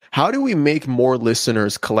How do we make more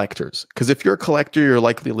listeners collectors? Because if you're a collector, you're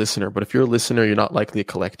likely a listener. But if you're a listener, you're not likely a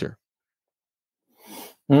collector.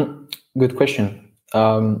 Good question.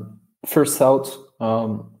 First out,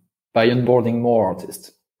 by onboarding more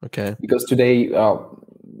artists. Okay. Because today,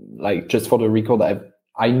 like just for the record,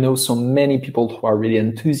 I know so many people who are really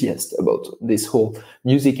enthusiastic about this whole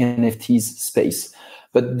music NFTs space,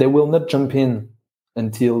 but they will not jump in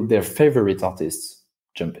until their favorite artists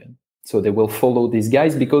jump in. So they will follow these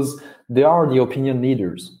guys because they are the opinion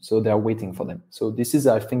leaders. So they are waiting for them. So this is,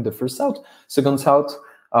 I think, the first out. Second out,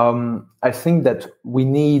 I think that we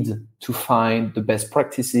need to find the best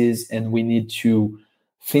practices and we need to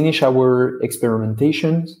finish our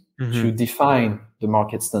experimentations to define the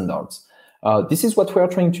market standards. This is what we are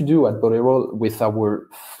trying to do at Bolero with our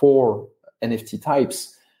 4 NFT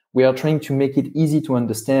types. We are trying to make it easy to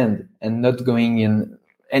understand and not going in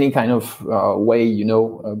any kind of way,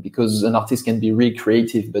 because an artist can be really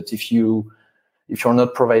creative, but if you're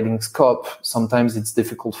not providing scope, sometimes it's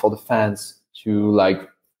difficult for the fans to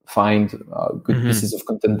find good pieces of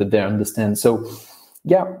content that they understand. So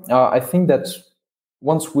I think that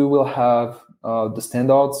once we will have the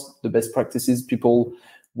standards, the best practices, people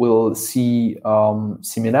will see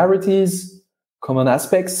similarities, common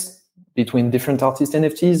aspects between different artist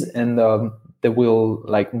NFTs, and they will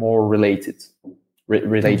more relate to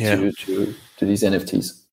these NFTs.